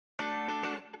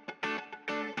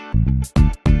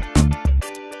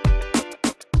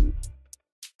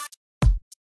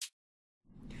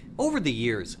Over the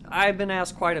years, I've been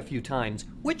asked quite a few times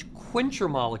which quencher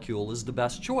molecule is the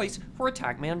best choice for a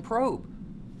TaqMan probe.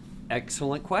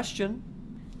 Excellent question.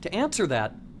 To answer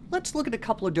that, let's look at a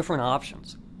couple of different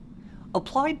options.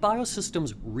 Applied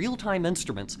Biosystems real-time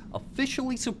instruments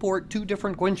officially support two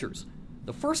different quenchers,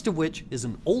 the first of which is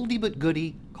an oldie but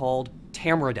goodie called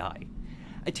TAMRA dye.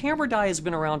 A TAMRA dye has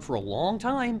been around for a long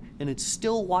time and it's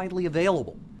still widely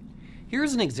available.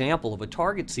 Here's an example of a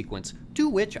target sequence to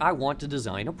which I want to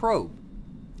design a probe.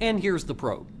 And here's the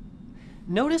probe.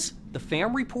 Notice the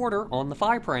FAM reporter on the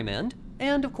 5' end,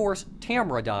 and of course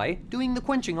TAMRA dye doing the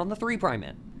quenching on the 3'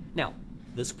 end. Now,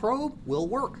 this probe will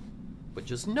work, but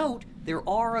just note there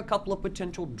are a couple of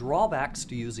potential drawbacks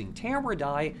to using TAMRA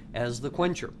dye as the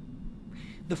quencher.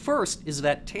 The first is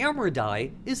that TAMRA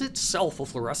dye is itself a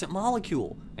fluorescent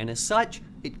molecule, and as such,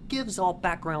 it gives off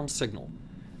background signal.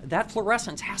 That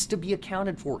fluorescence has to be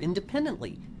accounted for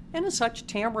independently, and as such,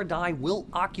 TAMRA dye will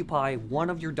occupy one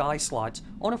of your dye slots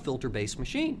on a filter-based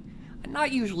machine.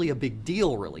 Not usually a big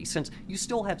deal, really, since you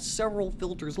still have several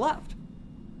filters left.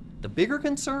 The bigger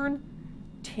concern?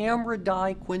 TAMRA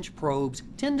dye quench probes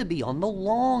tend to be on the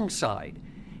long side,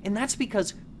 and that's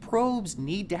because probes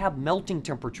need to have melting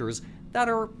temperatures that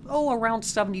are, around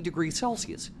 70 degrees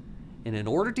Celsius. And in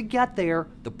order to get there,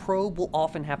 the probe will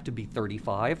often have to be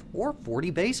 35 or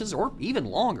 40 bases or even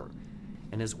longer.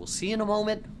 And as we'll see in a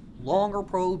moment, longer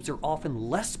probes are often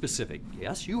less specific.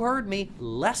 Yes, you heard me,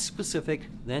 less specific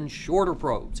than shorter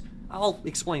probes. I'll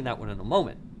explain that one in a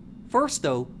moment. First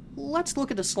though, let's look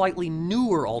at a slightly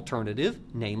newer alternative,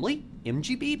 namely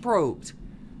MGB probes.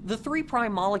 The 3'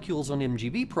 molecules on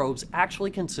MGB probes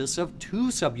actually consists of two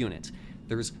subunits.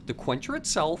 There's the quencher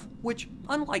itself, which,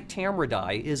 unlike TAMRA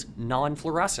dye, is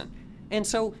non-fluorescent, and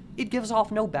so it gives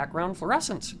off no background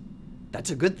fluorescence.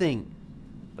 That's a good thing.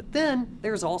 But then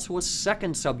there's also a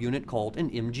second subunit called an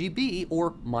MGB,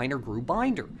 or minor groove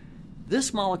binder.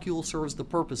 This molecule serves the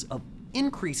purpose of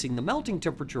increasing the melting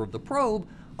temperature of the probe,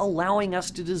 allowing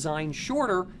us to design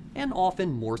shorter and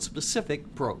often more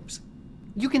specific probes.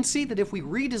 You can see that if we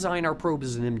redesign our probe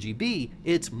as an MGB,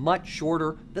 it's much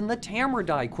shorter than the TAMRA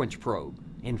dye quench probe.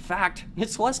 In fact,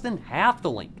 it's less than half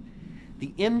the length.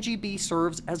 The MGB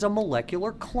serves as a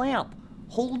molecular clamp,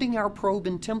 holding our probe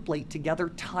and template together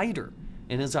tighter.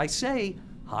 And as I say,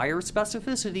 higher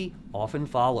specificity often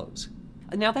follows.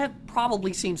 Now that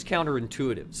probably seems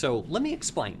counterintuitive, so let me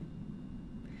explain.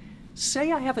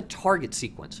 Say I have a target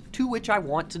sequence to which I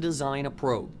want to design a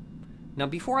probe. Now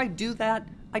before I do that,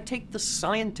 I take the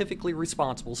scientifically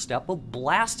responsible step of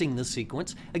blasting the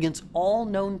sequence against all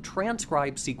known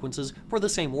transcribed sequences for the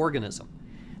same organism.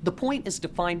 The point is to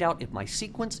find out if my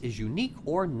sequence is unique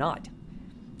or not.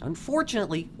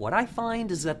 Unfortunately, what I find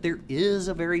is that there is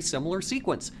a very similar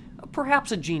sequence,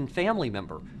 perhaps a gene family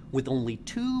member, with only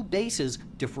two bases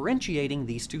differentiating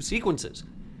these two sequences.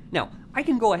 Now, I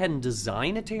can go ahead and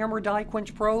design a TAMRA dye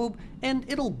quench probe, and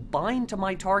it'll bind to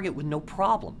my target with no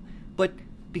problem. But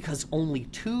because only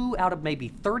 2 out of maybe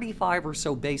 35 or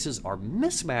so bases are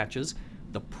mismatches,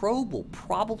 the probe will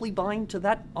probably bind to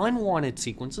that unwanted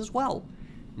sequence as well.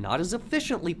 Not as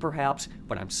efficiently perhaps,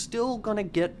 but I'm still gonna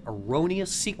get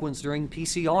erroneous sequence during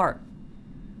PCR.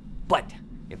 But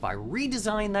if I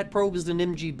redesign that probe as an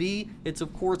MGB, it's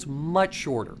of course much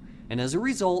shorter, and as a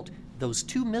result, those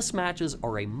two mismatches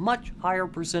are a much higher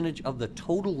percentage of the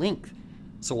total length.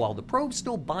 So while the probe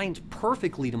still binds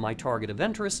perfectly to my target of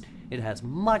interest, it has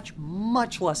much,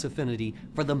 much less affinity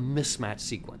for the mismatch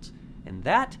sequence. And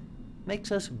that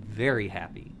makes us very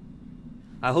happy.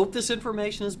 I hope this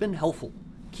information has been helpful.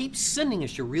 Keep sending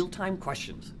us your real-time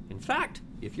questions. In fact,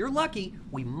 if you're lucky,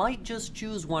 we might just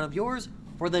choose one of yours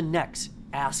for the next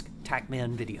Ask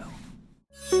TaqMan video.